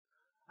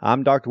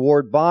I'm Dr.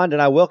 Ward Bond,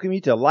 and I welcome you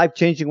to Life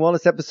Changing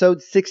Wellness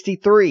episode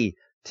 63.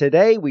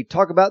 Today, we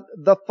talk about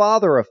the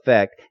father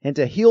effect and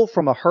to heal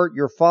from a hurt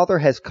your father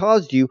has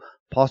caused you,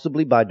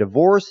 possibly by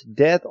divorce,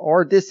 death,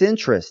 or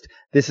disinterest.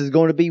 This is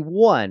going to be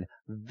one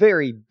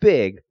very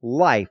big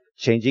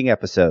life-changing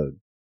episode.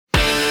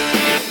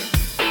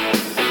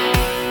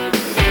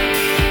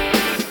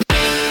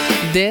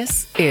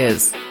 This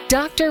is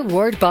Dr.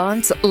 Ward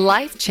Bond's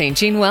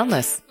Life-Changing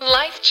Wellness.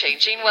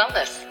 Life-Changing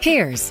Wellness.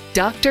 Here's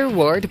Dr.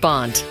 Ward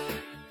Bond.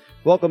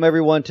 Welcome,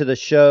 everyone, to the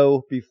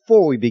show.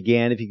 Before we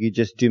begin, if you could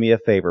just do me a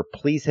favor,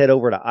 please head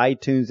over to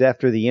iTunes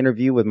after the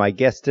interview with my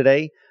guest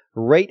today.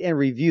 Rate and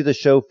review the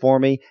show for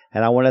me,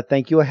 and I want to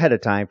thank you ahead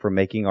of time for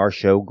making our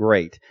show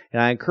great.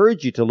 And I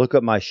encourage you to look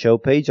up my show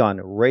page on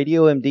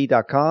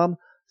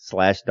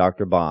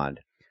radiomd.com/Dr. Bond.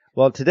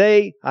 Well,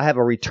 today I have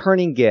a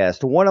returning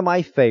guest, one of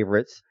my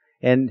favorites,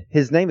 and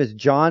his name is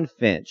John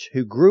Finch,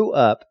 who grew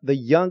up the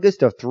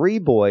youngest of three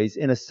boys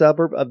in a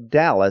suburb of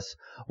Dallas,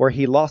 where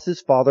he lost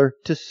his father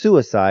to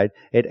suicide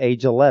at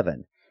age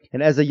 11.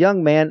 And as a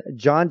young man,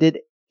 John did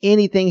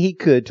anything he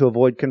could to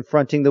avoid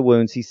confronting the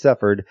wounds he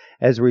suffered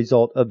as a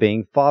result of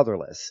being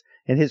fatherless.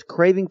 And his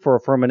craving for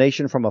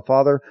affirmation from a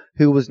father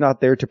who was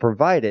not there to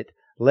provide it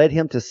led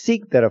him to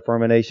seek that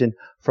affirmation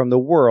from the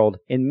world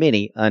in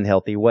many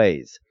unhealthy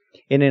ways.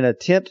 In an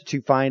attempt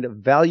to find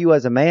value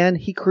as a man,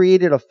 he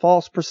created a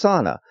false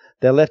persona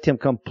that left him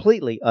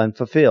completely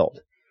unfulfilled.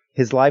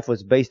 His life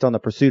was based on the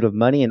pursuit of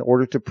money in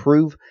order to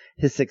prove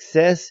his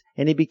success,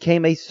 and he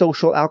became a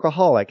social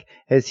alcoholic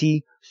as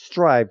he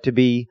strived to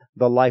be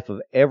the life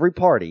of every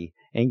party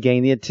and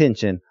gain the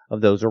attention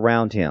of those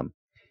around him.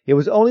 It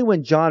was only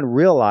when John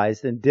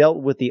realized and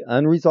dealt with the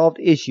unresolved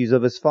issues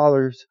of his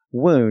father's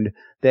wound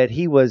that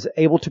he was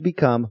able to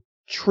become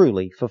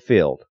truly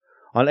fulfilled.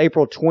 On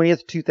April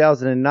 20th,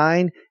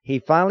 2009, he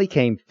finally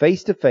came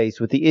face to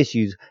face with the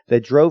issues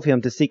that drove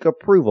him to seek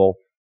approval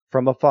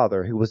from a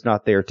father who was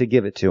not there to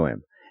give it to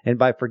him. And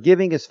by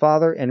forgiving his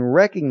father and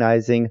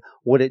recognizing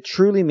what it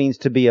truly means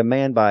to be a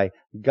man by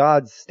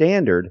God's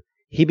standard,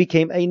 he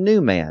became a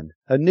new man,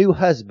 a new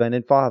husband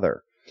and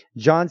father.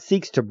 John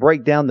seeks to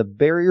break down the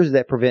barriers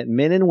that prevent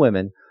men and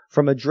women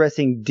from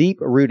addressing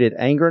deep-rooted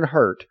anger and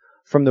hurt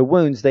from the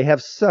wounds they have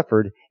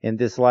suffered in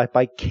this life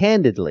by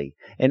candidly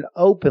and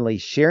openly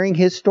sharing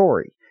his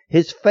story,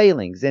 his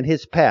failings, and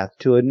his path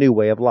to a new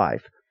way of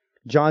life.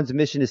 John's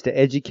mission is to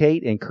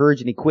educate, encourage,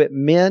 and equip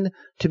men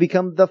to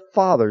become the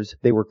fathers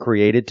they were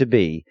created to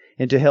be,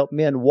 and to help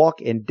men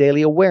walk in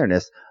daily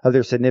awareness of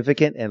their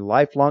significant and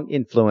lifelong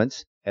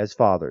influence as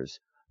fathers.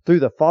 Through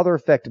the Father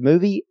Effect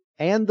movie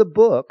and the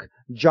book,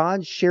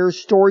 John shares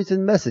stories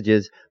and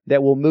messages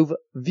that will move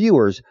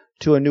viewers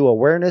to a new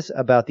awareness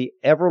about the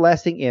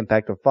everlasting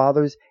impact of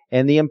fathers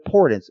and the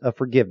importance of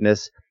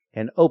forgiveness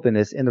and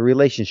openness in the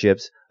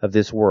relationships of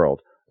this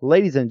world.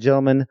 Ladies and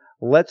gentlemen,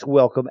 let's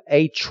welcome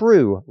a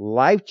true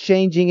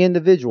life-changing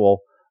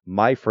individual,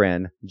 my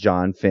friend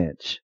John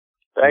Finch.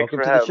 Thanks Welcome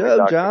for to having the show, me,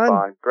 Dr. John.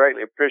 Bond.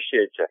 Greatly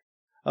appreciate you.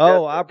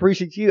 Oh, Yes. I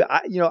appreciate you.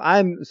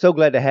 I'm so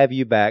glad to have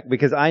you back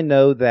because I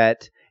know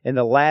that in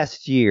the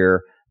last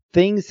year,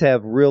 things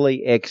have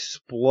really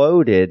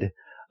exploded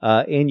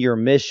in your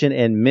mission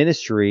and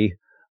ministry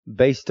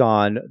based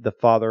on the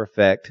Father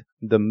Effect,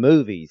 the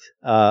movies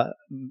of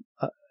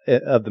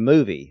the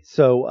movie.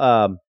 So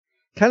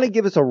kind of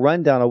give us a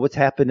rundown of what's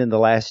happened in the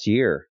last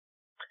year.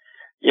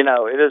 You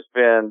know, it has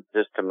been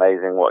just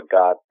amazing what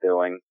God's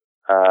doing,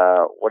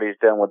 what He's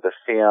done with the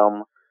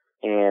film,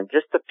 and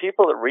just the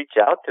people that reach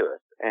out to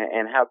us,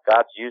 and how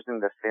God's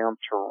using the film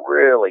to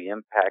really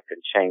impact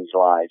and change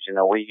lives. You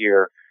know, we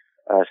hear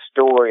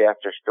story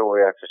after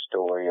story after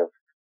story of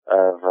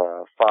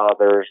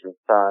fathers and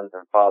sons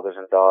and fathers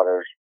and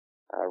daughters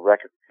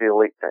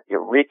reconciling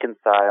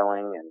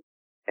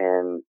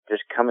and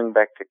just coming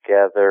back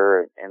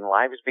together and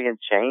lives being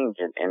changed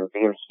and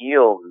being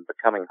healed and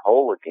becoming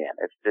whole again.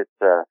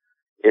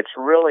 It's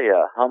really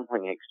a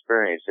humbling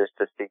experience just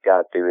to see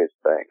God do His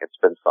thing. It's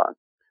been fun.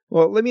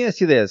 Well, let me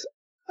ask you this: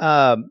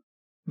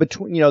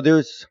 between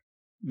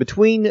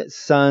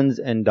sons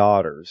and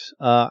daughters,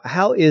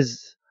 how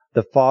is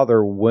the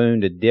father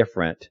wound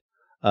different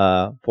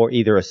for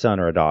either a son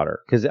or a daughter?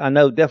 Because I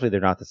know definitely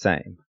they're not the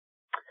same.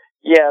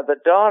 Yeah, the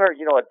daughter,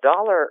 a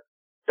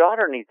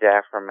daughter needs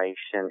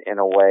affirmation in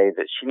a way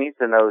that she needs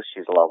to know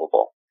she's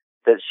lovable,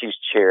 that she's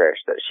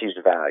cherished, that she's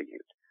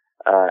valued.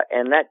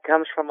 And that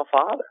comes from a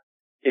father.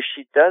 If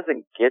she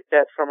doesn't get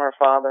that from her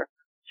father,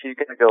 she's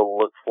going to go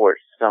look for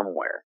it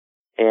somewhere.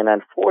 And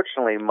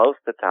unfortunately, most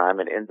of the time,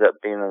 it ends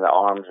up being in the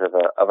arms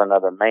of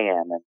another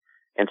man.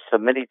 And so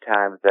many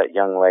times that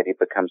young lady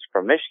becomes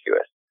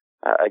promiscuous.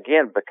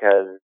 Again,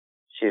 because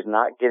she's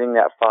not getting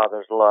that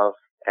father's love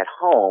at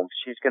home,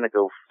 she's going to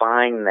go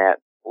find that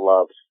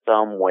love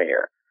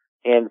somewhere.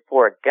 And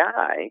for a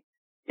guy,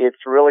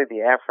 it's really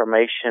the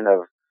affirmation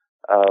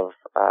of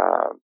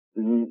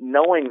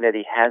knowing that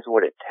he has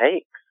what it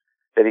takes,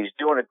 that he's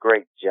doing a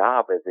great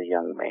job as a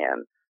young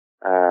man,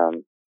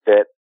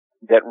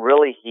 that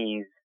really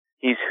he's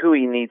who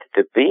he needs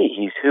to be.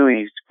 He's who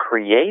he's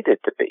created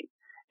to be.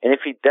 And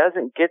if he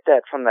doesn't get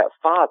that from that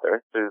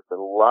father through the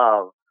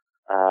love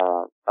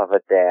of a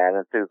dad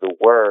and through the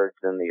words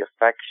and the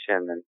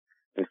affection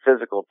and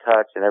physical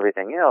touch and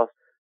everything else,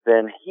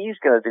 then he's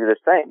going to do the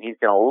same. He's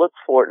going to look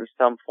for it in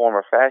some form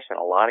or fashion.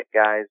 A lot of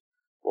guys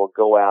will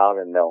go out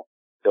and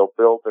they'll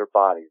build their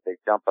bodies. They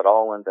dump it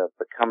all into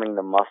becoming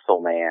the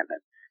muscle man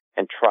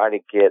and try to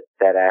get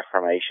that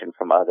affirmation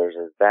from others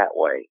as that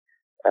way.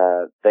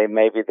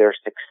 They're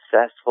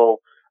successful,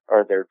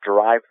 or their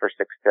drive for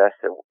success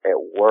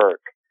at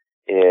work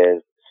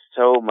is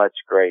so much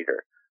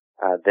greater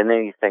than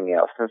anything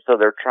else. And so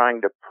they're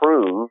trying to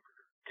prove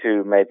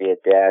to maybe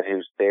a dad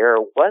who's there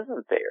or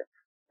wasn't there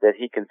that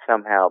he can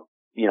somehow,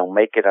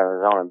 make it on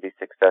his own and be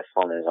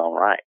successful in his own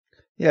right.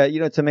 Yeah,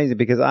 it's amazing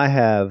because I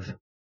have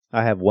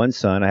one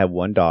son, I have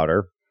one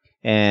daughter,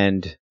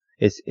 and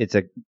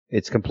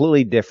it's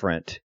completely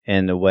different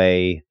in the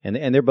way,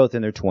 and they're both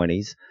in their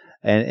 20s,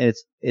 and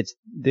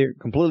they're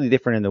completely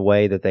different in the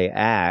way that they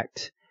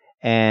act,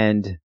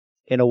 and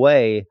in a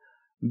way,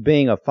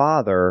 being a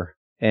father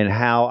and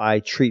how I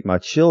treat my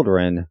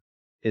children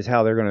is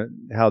how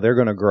they're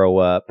gonna grow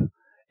up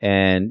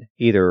and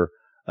either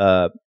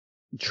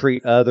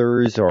treat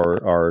others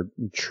or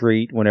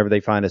treat whenever they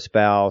find a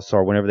spouse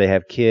or whenever they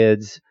have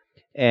kids,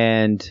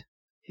 and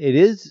it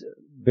is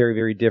very,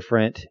 very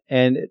different,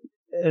 and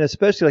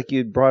especially like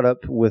you brought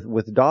up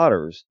with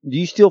daughters. Do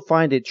you still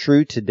find it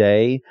true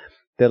today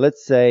that,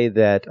 let's say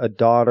that a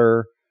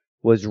daughter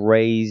was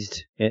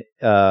raised in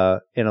a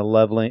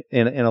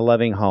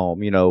loving home,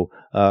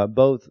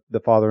 both the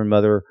father and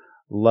mother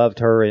loved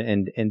her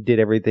and did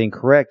everything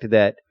correct,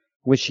 that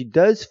when she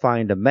does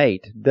find a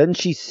mate, doesn't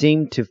she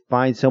seem to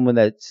find someone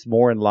that's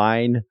more in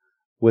line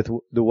with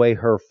the way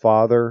her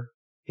father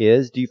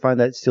is? Do you find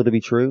that still to be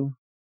true?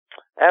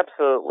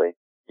 Absolutely.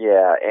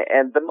 Yeah.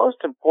 And the most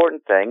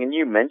important thing, and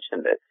you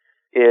mentioned it,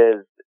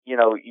 is,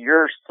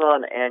 your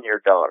son and your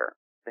daughter,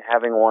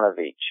 having one of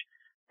each.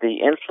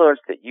 The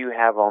influence that you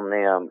have on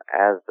them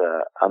as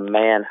a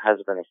man,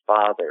 husband, and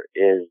father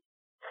is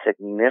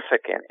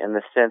significant in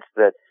the sense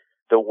that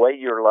the way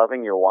you're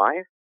loving your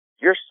wife,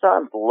 your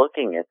son's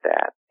looking at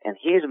that, and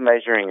he's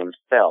measuring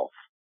himself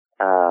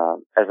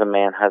as a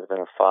man, husband,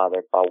 and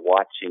father by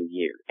watching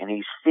you. And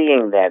he's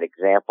seeing that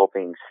example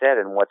being set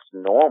in what's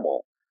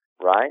normal,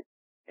 right?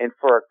 And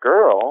for a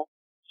girl,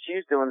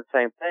 she's doing the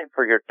same thing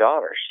for your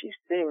daughter. She's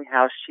seeing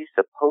how she's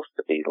supposed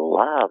to be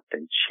loved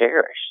and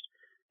cherished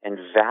and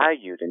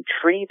valued and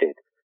treated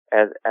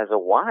as a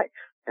wife.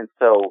 And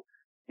so,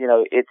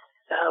 it's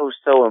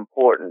so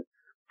important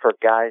for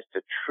guys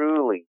to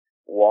truly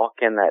walk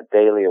in that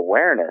daily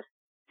awareness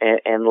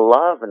and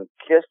love and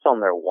kiss on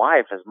their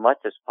wife as much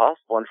as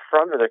possible in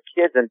front of their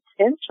kids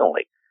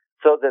intentionally,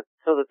 so that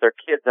their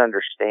kids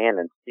understand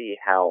and see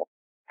how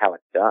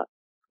it's done.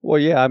 Well,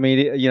 yeah, I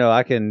mean,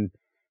 I can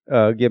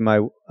give my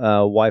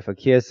wife a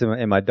kiss,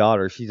 and my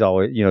daughter, she's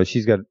always,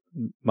 she's got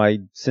my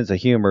sense of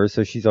humor,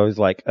 so she's always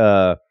like,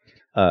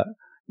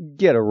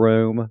 get a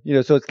room,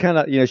 so it's kind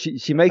of,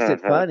 she makes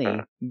it funny,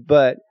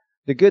 but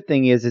the good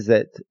thing is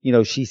that,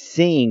 she's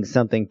seeing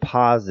something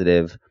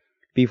positive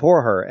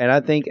before her. And I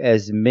think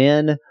as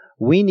men,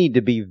 we need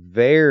to be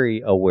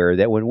very aware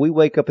that when we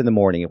wake up in the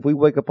morning, if we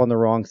wake up on the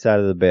wrong side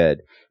of the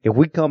bed, if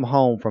we come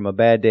home from a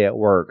bad day at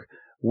work,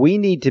 we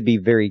need to be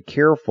very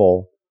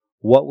careful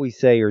what we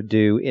say or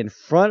do in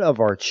front of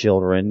our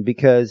children,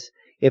 because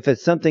if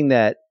it's something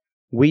that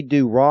we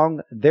do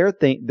wrong, they're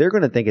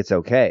going to think it's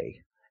okay.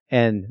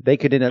 And they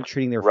could end up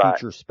treating their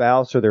future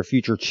spouse or their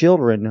future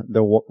children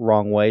the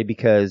wrong way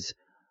because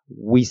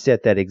we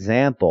set that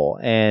example.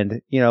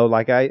 And,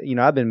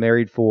 I've been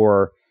married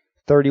for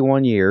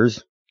 31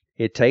 years.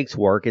 It takes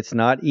work. It's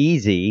not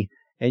easy.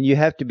 And you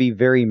have to be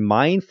very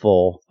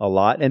mindful a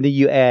lot. And then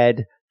you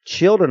add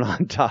children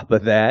on top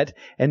of that.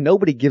 And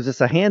nobody gives us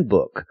a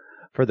handbook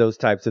for those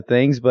types of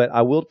things. But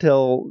I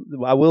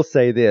will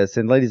say this,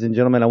 and ladies and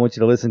gentlemen, I want you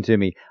to listen to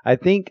me. I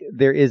think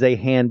there is a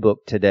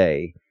handbook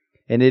today,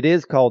 and it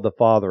is called The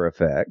Father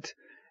Effect.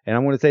 And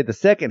I'm going to say the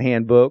second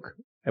handbook,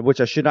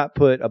 which I should not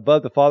put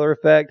above The Father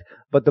Effect,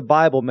 but the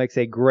Bible makes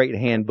a great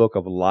handbook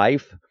of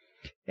life.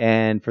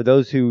 And for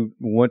those who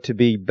want to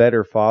be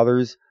better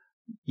fathers,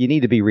 you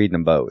need to be reading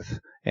them both.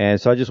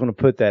 And so I just want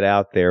to put that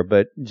out there.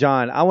 But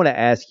John, I want to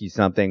ask you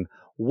something.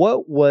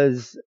 What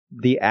was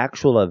the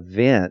actual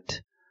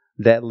event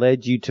that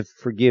led you to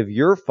forgive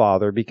your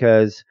father?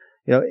 Because,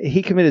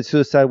 he committed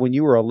suicide when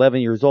you were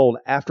 11 years old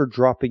after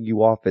dropping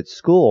you off at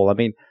school.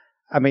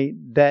 I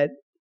mean, that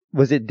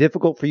was it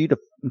difficult for you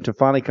to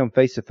finally come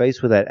face to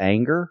face with that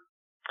anger?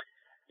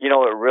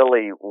 It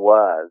really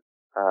was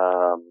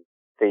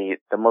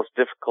the most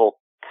difficult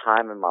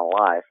time in my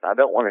life. I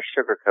don't want to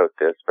sugarcoat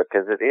this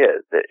because it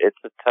is. It's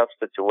a tough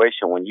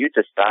situation when you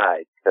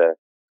decide to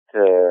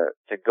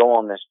go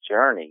on this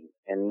journey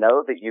and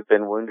know that you've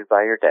been wounded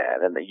by your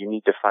dad and that you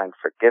need to find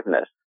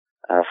forgiveness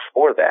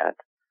for that.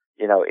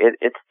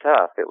 It's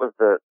tough. It was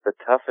the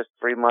toughest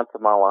 3 months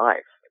of my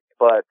life,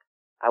 but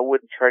I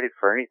wouldn't trade it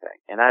for anything,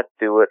 and I'd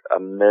do it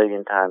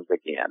 1,000,000 times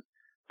again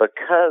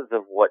because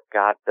of what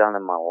God's done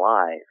in my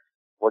life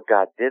what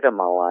God did in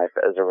my life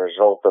as a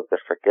result of the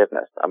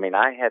forgiveness. I mean,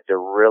 I had to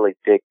really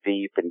dig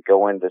deep and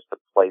go into some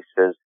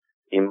places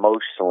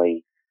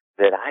emotionally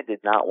that I did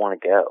not want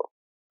to go.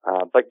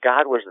 But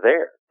God was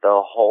there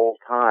the whole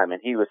time,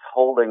 and He was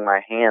holding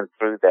my hand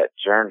through that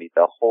journey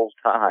the whole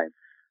time,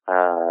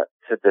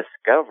 to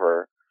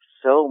discover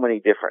so many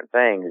different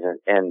things.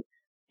 And,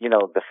 you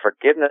know, the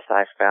forgiveness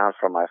I found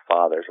from my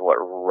father is what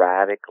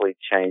radically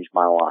changed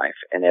my life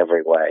in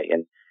every way.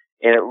 And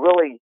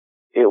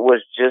it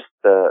was just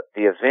the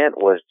event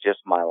was just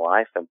my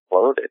life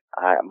imploded.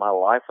 My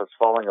life was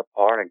falling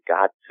apart, and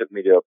God took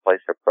me to a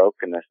place of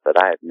brokenness that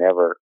I had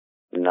never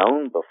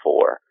known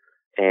before.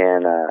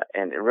 And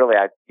really,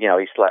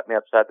 He slapped me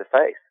upside the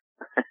face.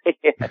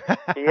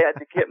 He had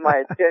to get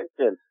my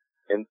attention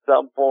in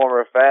some form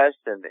or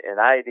fashion. And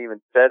I had even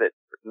said it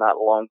not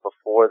long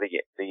before the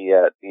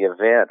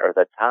event or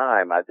the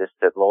time. I just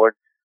said, Lord,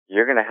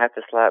 you're going to have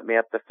to slap me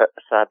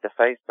upside the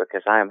face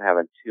because I am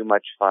having too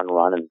much fun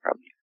running from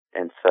you.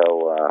 And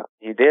so,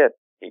 He did.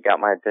 He got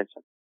my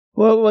attention.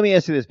 Well, let me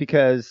ask you this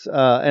because,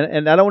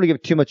 and I don't want to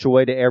give too much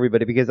away to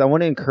everybody because I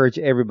want to encourage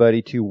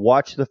everybody to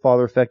watch the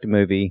Father Effect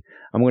movie.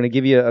 I'm going to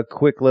give you a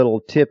quick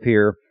little tip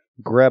here.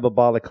 Grab a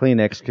bottle of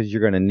Kleenex because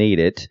you're going to need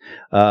it.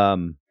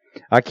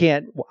 I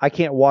can't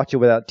watch it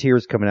without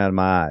tears coming out of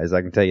my eyes.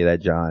 I can tell you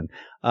that, John.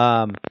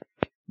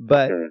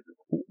 But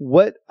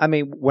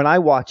when I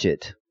watch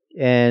it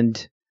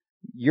and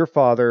your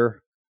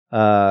father,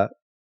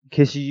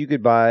 kisses you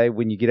goodbye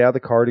when you get out of the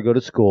car to go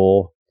to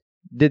school,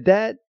 did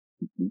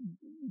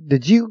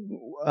you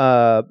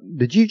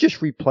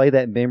just replay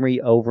that memory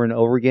over and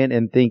over again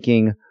and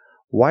thinking,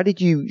 why did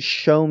you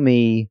show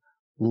me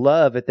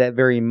love at that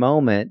very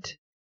moment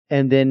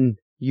and then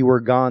you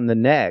were gone the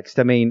next?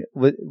 I mean,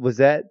 was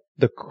that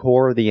the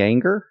core of the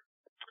anger?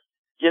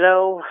 You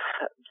know,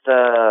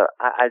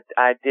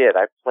 I did.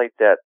 I played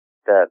that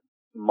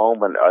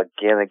moment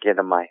again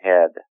in my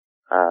head,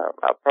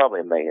 probably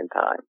a million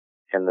times,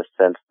 in the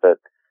sense that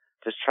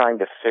just trying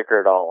to figure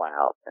it all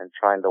out and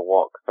trying to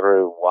walk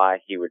through why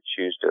he would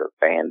choose to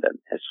abandon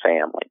his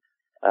family.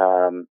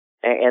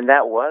 And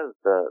that was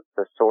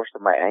the source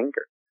of my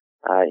anger.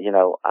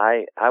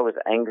 I was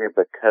angry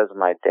because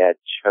my dad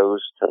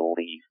chose to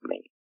leave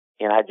me,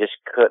 and I just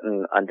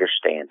couldn't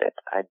understand it.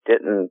 I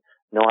didn't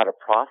know how to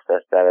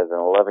process that as an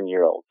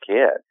 11-year-old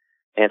kid.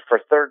 And for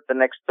the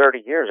next 30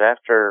 years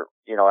after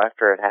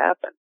it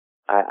happened,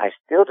 I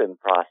still didn't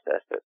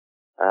process it.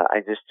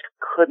 I just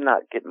could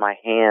not get my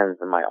hands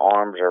and my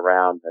arms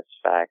around this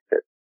fact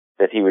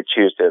that he would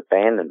choose to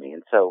abandon me.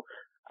 And so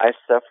I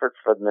suffered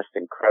from this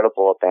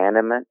incredible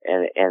abandonment,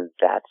 and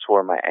that's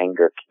where my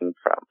anger came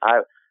from.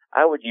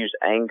 I would use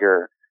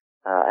anger.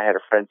 I had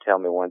a friend tell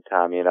me one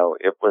time,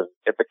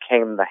 it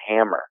became the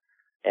hammer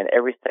and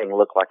everything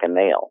looked like a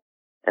nail.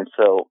 And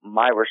so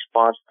my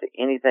response to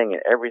anything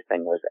and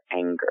everything was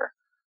anger.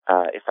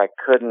 If I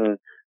couldn't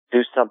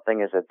do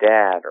something as a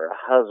dad or a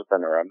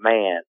husband or a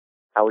man,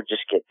 I would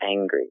just get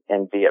angry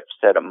and be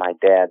upset at my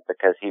dad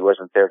because he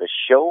wasn't there to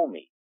show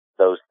me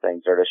those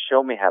things or to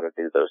show me how to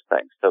do those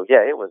things. So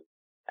yeah,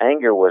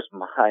 anger was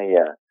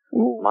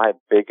my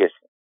biggest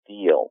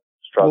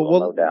struggle,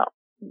 no doubt.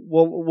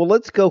 Well,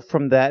 let's go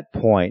from that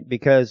point,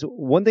 because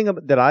one thing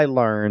that I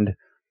learned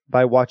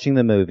by watching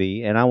the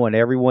movie, and I want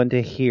everyone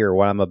to hear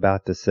what I'm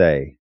about to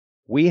say.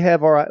 We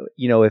have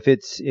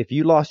if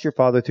you lost your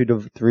father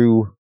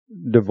through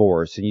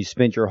divorce and you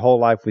spent your whole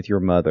life with your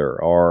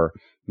mother, or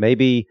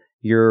maybe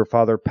your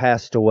father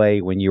passed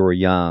away when you were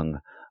young.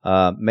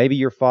 Maybe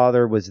your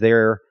father was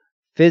there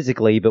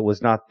physically, but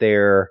was not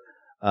there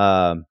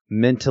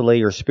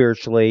mentally or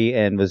spiritually,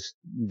 and was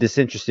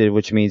disinterested,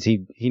 which means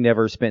he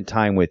never spent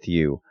time with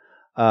you.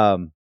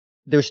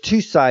 There's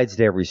two sides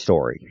to every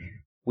story.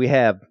 We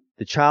have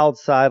the child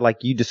side,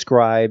 like you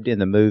described in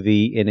the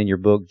movie and in your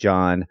book,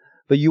 John,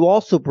 but you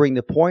also bring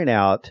the point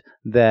out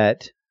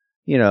that,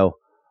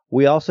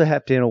 we also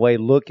have to, in a way,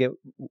 look at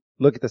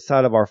the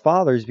side of our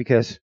fathers,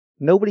 because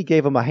nobody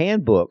gave them a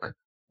handbook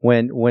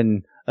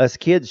when us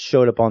kids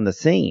showed up on the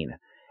scene.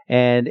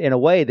 And in a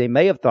way, they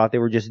may have thought they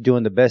were just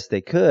doing the best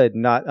they could,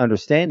 not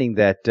understanding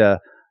that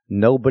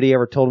nobody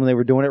ever told them they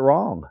were doing it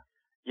wrong.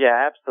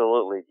 Yeah,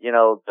 absolutely.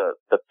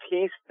 The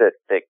peace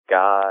that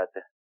God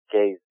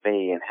gave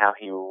me and how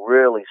he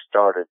really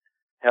started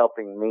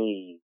helping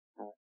me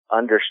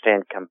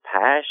understand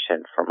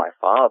compassion for my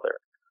father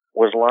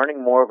was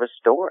learning more of his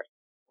story,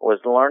 was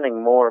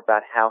learning more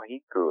about how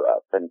he grew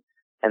up and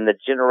the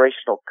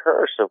generational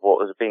curse of what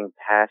was being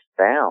passed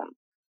down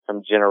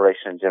from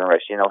generation to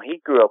generation.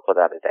 He grew up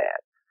without a dad,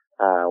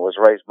 was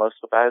raised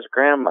mostly by his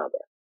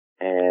grandmother,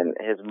 and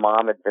his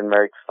mom had been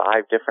married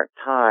 5 different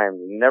times,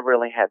 never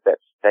really had that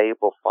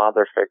stable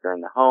father figure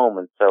in the home.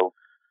 And so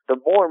the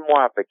more and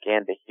more I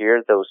began to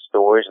hear those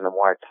stories, and the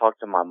more I talked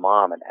to my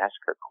mom and asked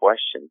her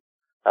questions,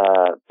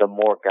 the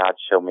more God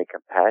showed me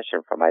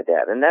compassion for my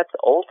dad. And that's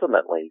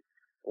ultimately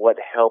what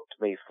helped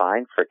me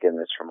find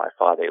forgiveness for my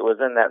father. It was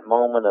in that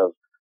moment of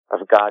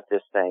God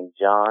just saying,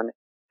 John,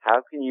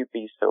 how can you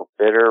be so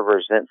bitter,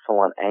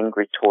 resentful, and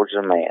angry towards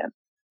a man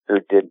who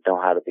didn't know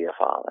how to be a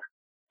father?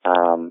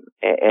 And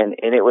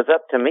it was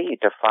up to me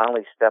to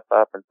finally step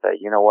up and say,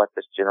 you know what,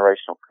 this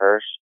generational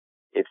curse,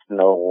 it's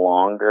no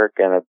longer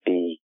going to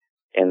be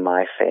in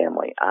my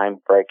family. I'm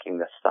breaking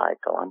the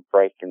cycle. I'm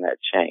breaking that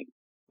chain.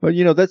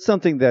 Well, that's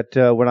something that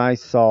when I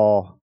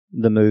saw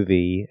the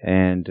movie,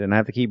 and I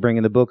have to keep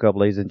bringing the book up,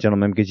 ladies and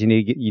gentlemen, because you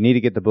need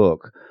to get the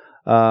book.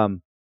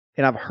 And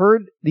I've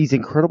heard these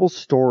incredible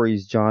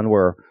stories, John,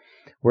 where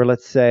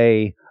let's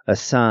say a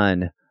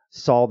son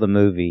saw the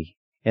movie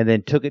and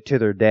then took it to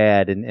their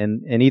dad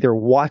and either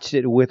watched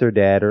it with their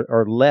dad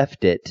or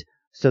left it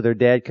so their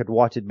dad could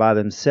watch it by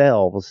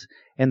themselves,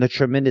 and the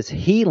tremendous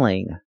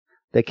healing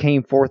that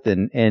came forth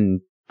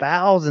in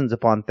thousands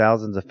upon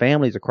thousands of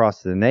families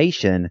across the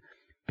nation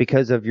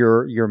because of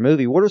your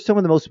movie. What are some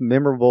of the most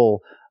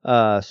memorable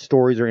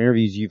stories or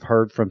interviews you've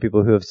heard from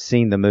people who have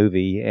seen the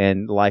movie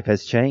and life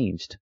has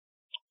changed?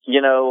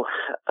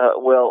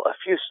 Well, a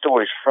few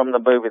stories from the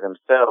movie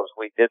themselves.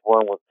 We did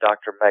one with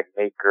Dr. Meg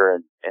Meeker,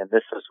 and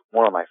this is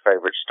one of my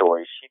favorite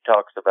stories. She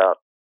talks about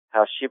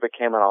how she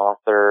became an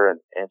author,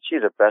 and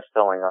she's a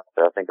best-selling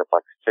author, I think of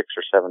like 6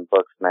 or 7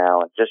 books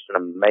now, and just an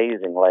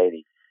amazing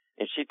lady.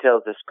 And she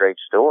tells this great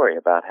story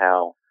about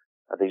how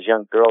these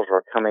young girls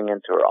were coming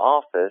into her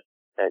office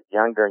at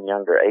younger and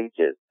younger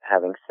ages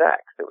having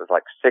sex. It was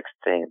like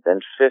 16, then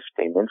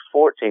 15, then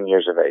 14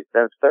 years of age,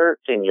 then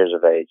 13 years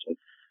of age. And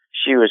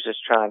she was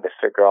just trying to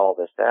figure all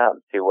this out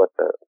and see what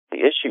the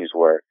issues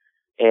were.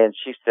 And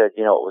she said,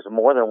 it was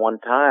more than one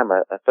time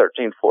a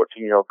 13,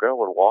 14-year-old girl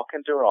would walk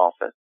into her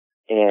office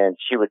and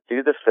she would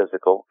do the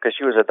physical, because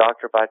she was a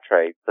doctor by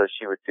trade, so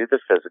she would do the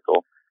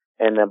physical.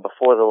 And then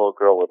before the little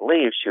girl would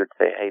leave, she would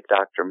say, "Hey,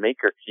 Dr.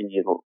 Meeker, can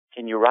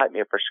you write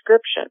me a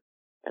prescription?"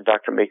 And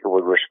Dr. Meeker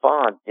would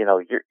respond,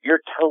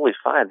 you're totally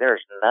fine.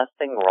 There's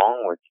nothing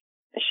wrong with you.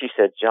 And she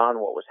said, "John,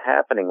 what was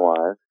happening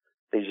was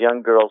these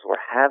young girls were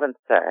having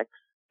sex.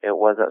 It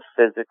wasn't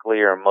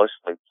physically or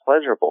emotionally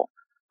pleasurable,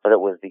 but it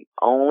was the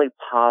only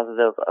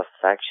positive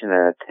affection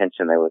and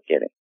attention they were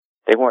getting.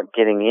 They weren't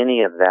getting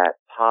any of that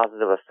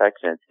positive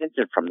affection and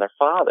attention from their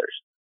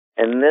fathers.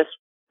 And this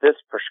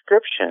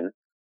prescription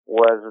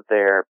was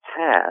their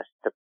pass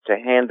to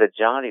hand to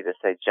Johnny to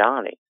say,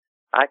 Johnny,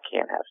 I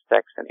can't have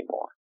sex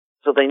anymore."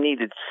 So they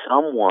needed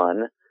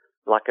someone,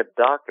 like a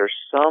doctor,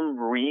 some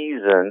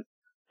reason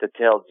to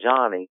tell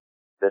Johnny,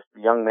 this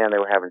young man they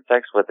were having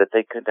sex with, that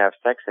they couldn't have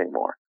sex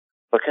anymore.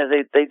 Because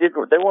they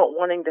weren't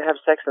wanting to have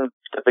sex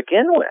to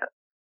begin with.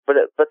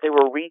 But they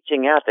were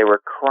reaching out. They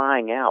were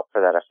crying out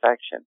for that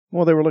affection.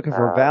 Well, they were looking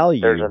for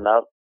value. There's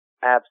enough.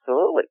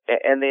 Absolutely.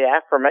 And the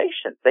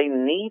affirmation. They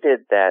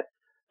needed that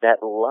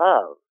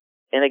love.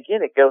 And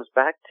again, it goes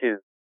back to,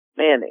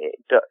 man,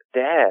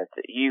 dads,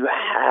 you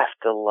have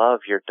to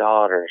love your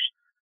daughters,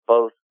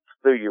 both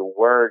through your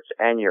words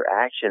and your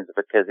actions,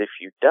 because if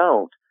you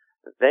don't,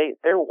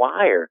 they're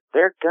wired.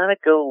 They're gonna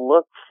go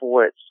look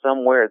for it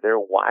somewhere. They're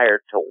wired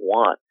to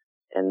want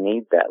and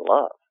need that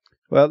love.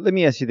 Well, let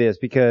me ask you this,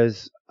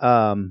 because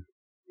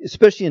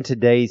especially in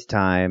today's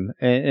time,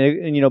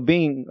 and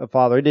being a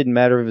father, it didn't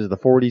matter if it was the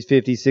 40s,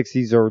 50s,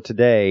 60s, or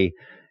today.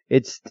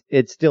 It's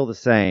still the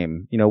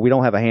same. We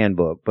don't have a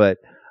handbook, but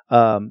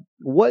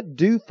what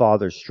do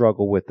fathers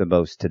struggle with the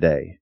most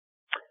today?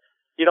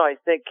 I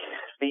think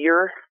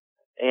fear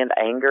and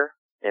anger.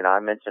 I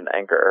mentioned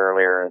anger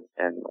earlier,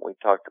 and we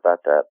talked about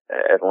that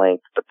at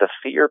length. But the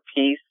fear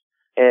piece,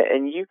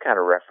 and you kind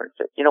of referenced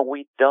it.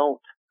 We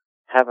don't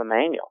have a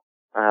manual.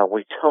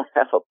 We don't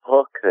have a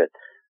book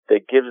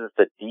that gives us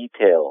the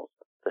details,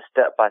 the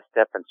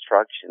step-by-step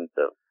instructions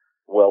of,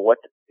 well, what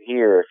to do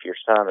here if your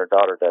son or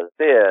daughter does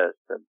this,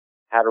 and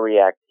how to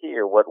react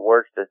here, what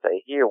words to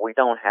say here. We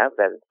don't have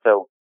that.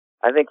 So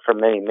I think for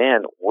many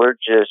men, we're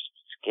just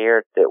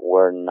scared that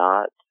we're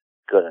not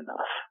good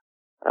enough.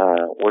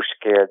 We're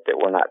scared that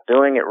we're not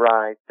doing it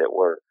right, that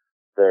we're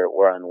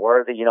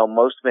unworthy.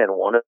 Most men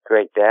want to be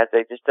great dads.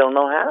 They just don't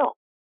know how.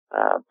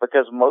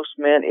 Because most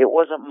men, it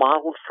wasn't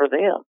modeled for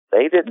them.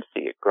 They didn't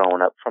see it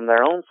growing up from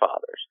their own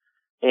fathers.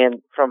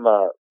 And from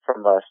a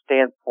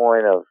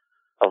standpoint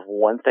of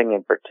one thing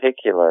in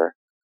particular,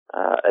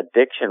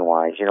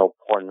 addiction-wise,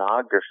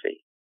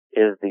 pornography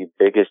is the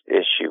biggest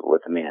issue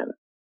with men,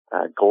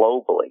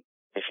 globally.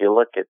 If you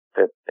look at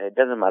it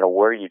doesn't matter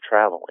where you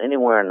travel,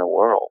 anywhere in the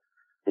world,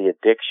 the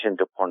addiction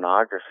to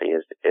pornography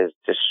is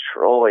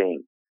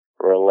destroying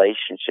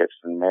relationships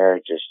and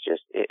marriages.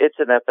 It's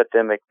an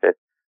epidemic that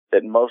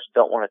most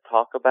don't want to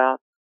talk about,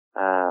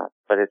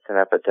 but it's an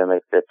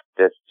epidemic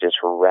that's just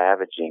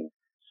ravaging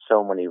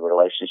so many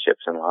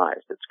relationships and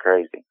lives. It's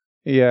crazy.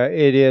 Yeah,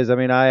 it is. I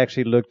mean, I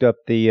actually looked up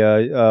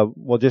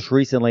just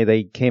recently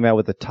they came out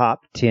with the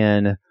top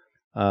 10,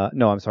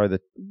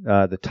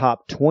 the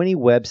top 20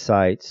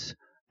 websites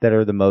that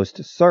are the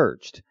most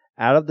searched.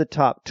 Out of the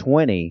top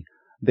 20,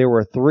 there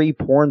were 3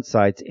 porn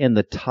sites in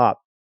the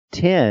top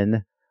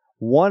 10.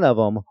 One of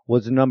them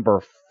was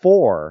number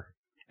 4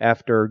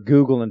 after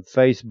Google and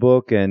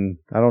Facebook, and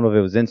I don't know if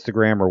it was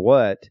Instagram or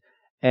what.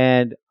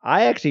 And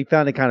I actually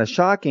found it kind of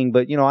shocking,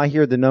 but, I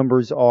hear the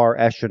numbers are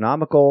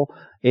astronomical.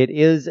 It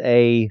is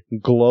a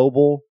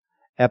global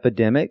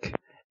epidemic.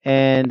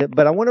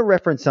 But I want to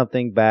reference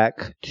something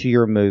back to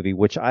your movie,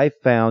 which I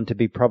found to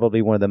be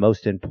probably one of the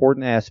most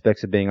important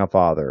aspects of being a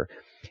father.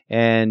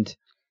 And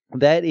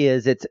that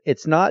is,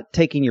 it's not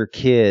taking your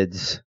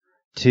kids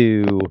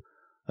to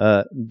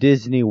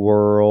Disney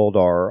World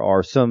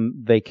or some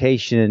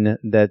vacation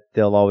that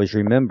they'll always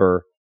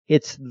remember.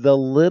 It's the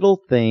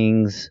little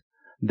things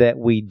that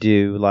we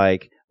do,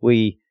 like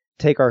we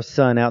take our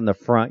son out in the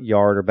front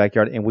yard or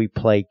backyard and we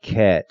play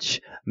catch.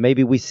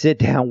 Maybe we sit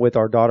down with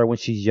our daughter when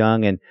she's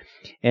young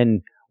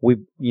and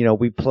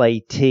we play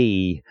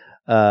tea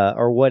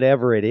or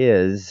whatever it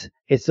is.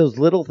 It's those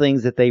little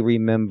things that they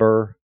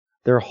remember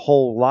their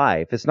whole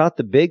life. It's not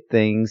the big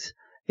things.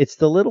 It's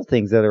the little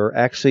things that are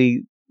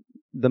actually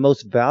the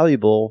most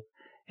valuable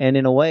and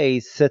in a way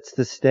sets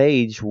the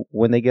stage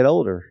when they get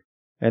older.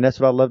 And that's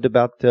what I loved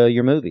about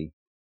your movie.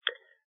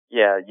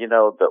 Yeah,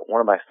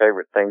 one of my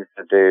favorite things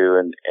to do,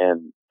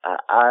 and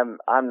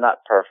I'm not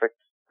perfect.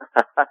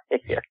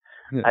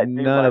 I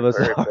do None of us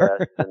very are.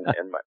 best,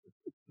 and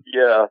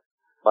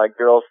my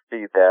girls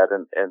see that,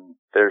 and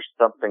there's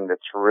something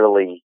that's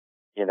really,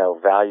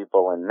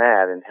 valuable in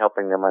that, and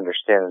helping them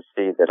understand and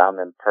see that I'm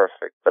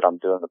imperfect, but I'm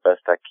doing the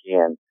best I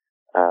can.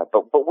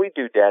 But we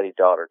do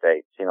daddy-daughter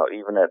dates,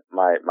 even at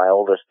my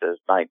oldest is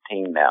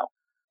 19 now.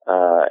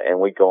 And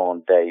we go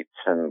on dates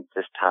and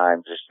just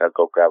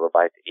go grab a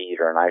bite to eat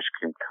or an ice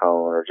cream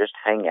cone or just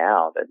hang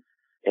out.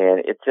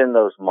 And it's in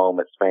those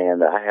moments, man,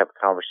 that I have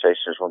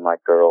conversations with my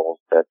girls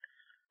that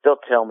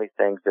they'll tell me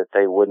things that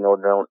they wouldn't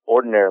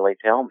ordinarily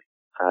tell me.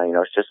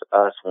 It's just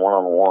us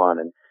one-on-one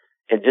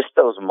and just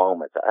those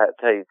moments. I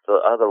tell you the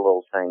other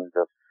little things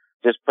of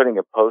just putting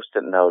a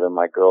Post-it note in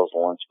my girl's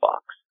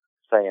lunchbox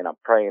saying, I'm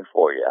praying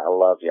for you. I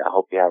love you. I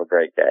hope you have a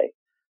great day.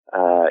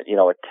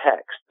 A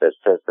text that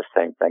says the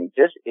same thing.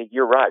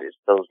 You're right. It's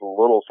those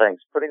little things.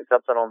 Putting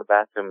something on the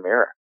bathroom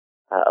mirror,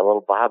 a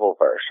little Bible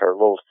verse or a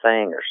little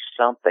saying or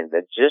something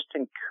that just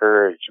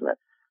encouragement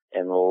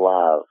and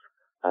love,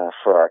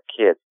 for our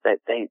kids.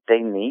 They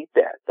need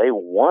that. They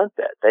want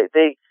that.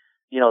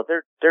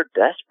 They're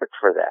desperate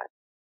for that.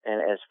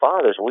 And as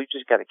fathers, we've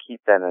just got to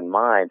keep that in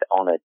mind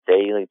on a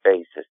daily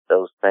basis.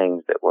 Those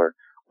things that we're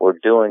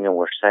doing and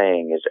we're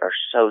saying are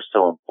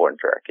so important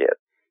to our kids.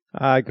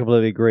 I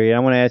completely agree. I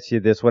want to ask you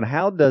this one.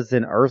 How does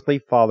an earthly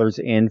father's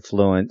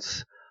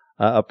influence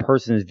a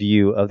person's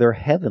view of their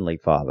heavenly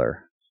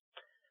father?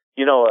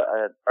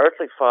 An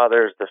earthly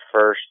father is the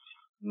first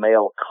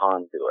male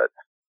conduit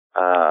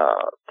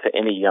to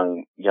any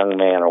young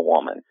man or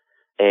woman.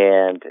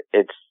 And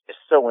it's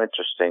so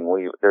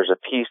interesting. There's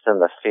a piece in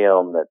the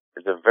film that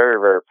is a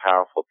very, very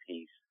powerful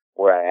piece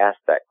where I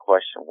asked that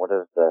question.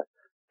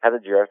 How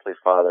did your earthly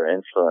father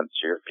influence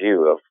your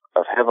view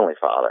of Heavenly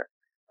Father?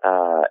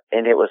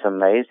 And it was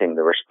amazing,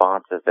 the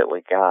responses that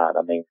we got.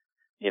 I mean,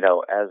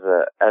 as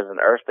an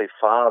earthly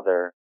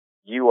father,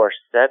 you are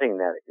setting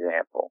that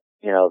example.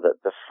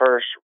 The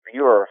first,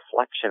 you're a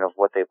reflection of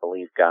what they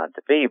believe God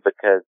to be,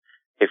 because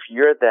if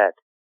you're that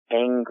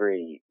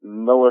angry,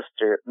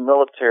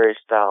 military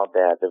style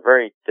dad, the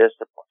very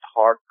disciplined,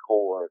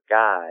 hardcore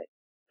guy,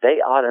 they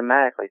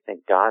automatically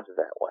think God's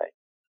that way.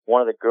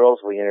 One of the girls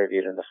we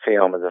interviewed in the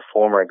film is a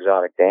former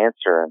exotic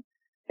dancer,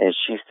 and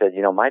she said,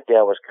 my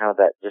dad was kind of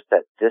that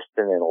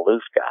distant and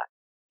aloof guy.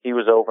 He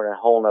was over in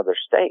a whole other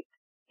state.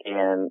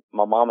 And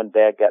my mom and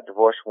dad got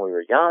divorced when we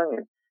were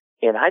young,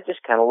 and I just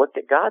kind of looked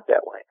at God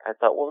that way. I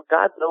thought, well,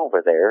 God's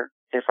over there.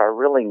 If I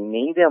really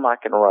need him, I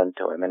can run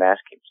to him and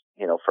ask him,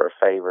 for a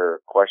favor or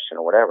question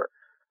or whatever.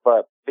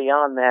 But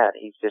beyond that,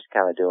 he's just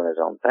kind of doing his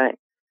own thing.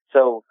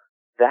 So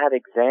that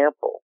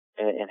example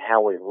and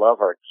how we love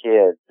our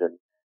kids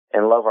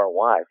and love our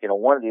wife.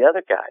 One of the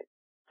other guys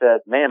said,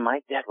 man,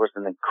 my dad was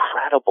an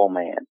incredible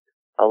man,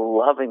 a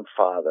loving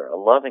father, a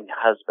loving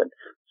husband.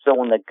 So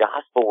when the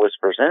gospel was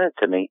presented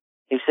to me,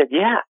 he said,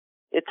 yeah,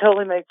 it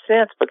totally made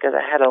sense because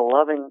I had a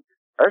loving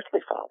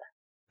earthly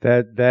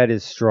father. That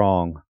is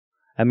strong.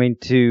 I mean,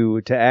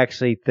 to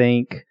actually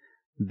think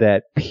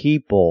that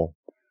people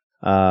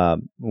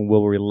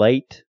will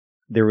relate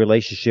their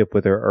relationship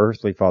with their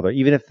earthly father,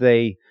 even if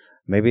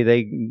maybe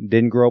they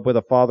didn't grow up with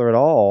a father at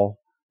all,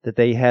 that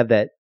they have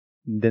that.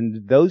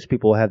 Then those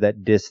people have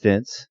that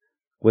distance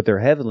with their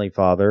heavenly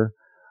father,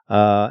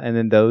 and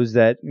then those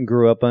that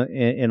grew up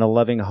in a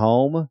loving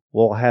home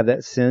will have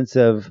that sense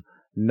of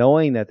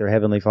knowing that their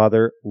heavenly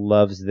father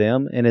loves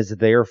them and is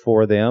there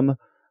for them,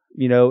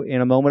 in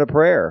a moment of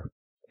prayer.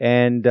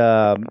 And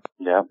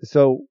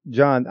so,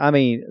 John, I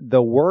mean,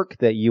 the work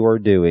that you are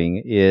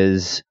doing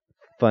is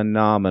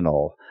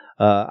phenomenal.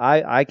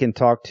 I can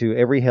talk to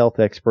every health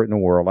expert in the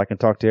world. I can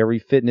talk to every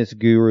fitness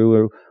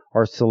guru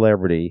or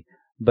celebrity,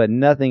 but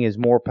nothing is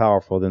more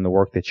powerful than the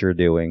work that you're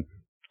doing.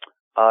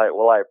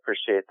 Well, I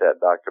appreciate that,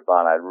 Dr.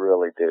 Bond. I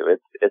really do.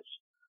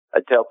 I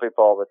tell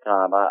people all the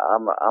time,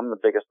 I'm the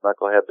biggest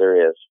knucklehead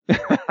there is.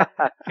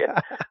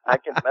 I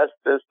can mess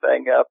this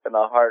thing up in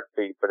a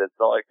heartbeat, but it's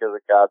only because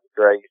of God's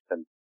grace,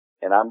 and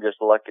I'm just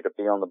lucky to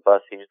be on the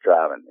bus he's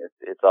driving.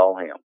 It's all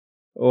him.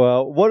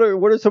 Well, what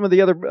are some of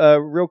the other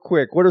real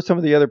quick? What are some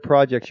of the other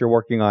projects you're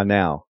working on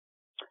now?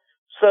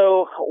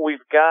 So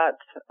we've got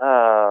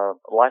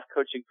Life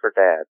Coaching for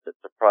Dads. It's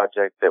a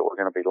project that we're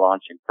going to be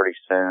launching pretty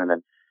soon,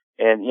 and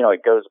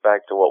it goes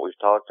back to what we've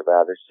talked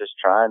about. It's just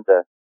trying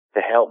to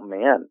help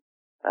men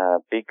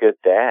be good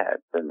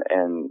dads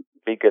and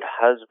be good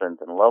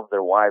husbands and love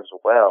their wives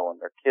well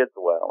and their kids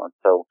well. And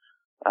so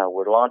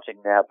we're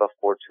launching that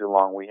before too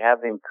long. We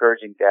have the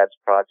Encouraging Dads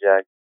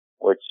Project,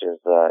 which is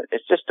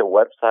it's just a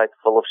website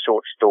full of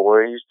short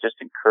stories, just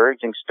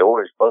encouraging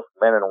stories. Both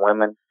men and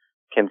women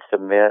can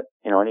submit,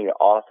 any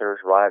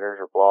authors, writers,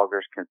 or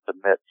bloggers can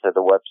submit to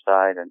the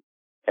website, and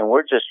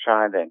we're just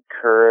trying to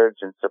encourage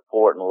and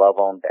support and love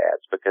on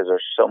dads, because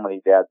there's so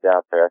many dads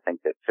out there, I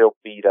think, that feel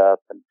beat up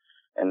and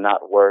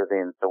not worthy,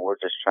 and so we're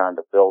just trying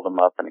to build them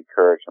up and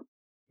encourage them.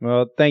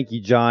 Well, thank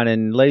you, John.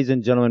 And ladies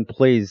and gentlemen,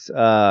 please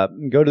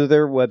go to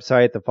their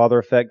website,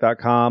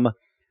 thefathereffect.com,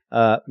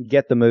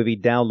 get the movie,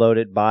 download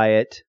it, buy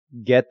it,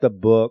 get the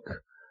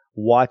book,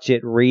 watch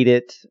it, read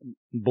it,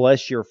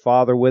 bless your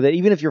father with it.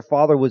 Even if your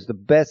father was the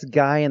best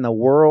guy in the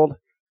world,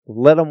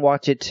 let him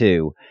watch it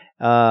too.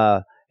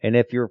 And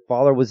if your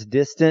father was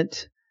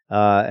distant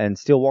and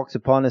still walks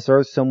upon this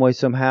earth some way,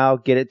 somehow,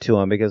 get it to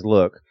him. Because,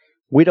 look,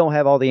 we don't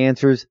have all the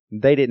answers.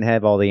 They didn't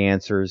have all the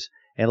answers.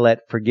 And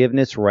let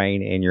forgiveness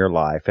reign in your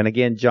life. And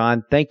again,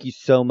 John, thank you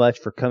so much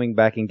for coming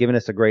back and giving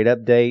us a great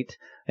update.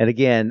 And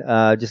again,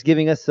 just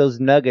giving us those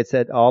nuggets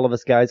that all of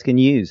us guys can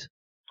use.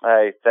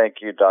 Hey, thank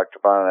you, Dr.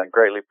 Bond. I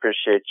greatly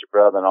appreciate you,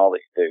 brother, and all that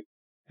you do.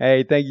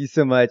 Hey, thank you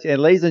so much.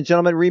 And ladies and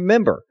gentlemen,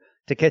 remember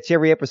to catch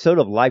every episode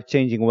of Life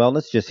Changing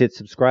Wellness, just hit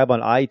subscribe on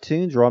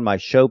iTunes or on my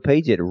show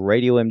page at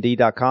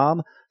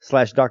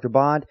radiomd.com/Dr.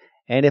 Bond.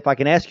 And if I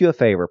can ask you a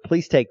favor,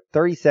 please take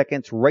 30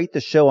 seconds, rate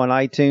the show on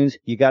iTunes.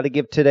 You got to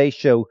give today's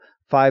show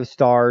 5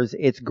 stars.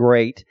 It's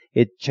great.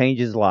 It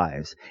changes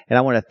lives. And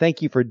I want to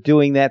thank you for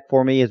doing that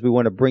for me, as we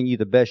want to bring you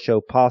the best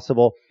show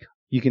possible.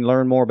 You can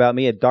learn more about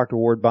me at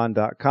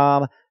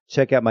drwardbond.com.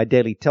 Check out my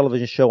daily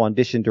television show on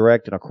Dish and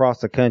Direct and across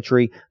the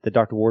country, the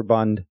Dr. Ward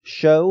Bond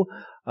Show,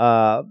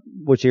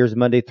 which airs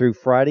Monday through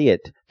Friday at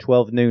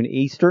 12 noon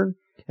Eastern.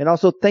 And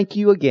also thank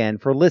you again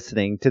for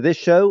listening to this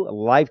show,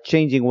 Life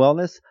Changing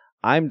Wellness.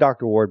 I'm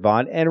Dr. Ward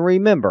Bond. And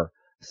remember,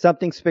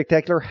 something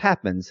spectacular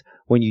happens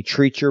when you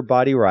treat your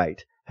body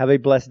right. Have a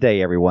blessed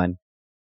day, everyone.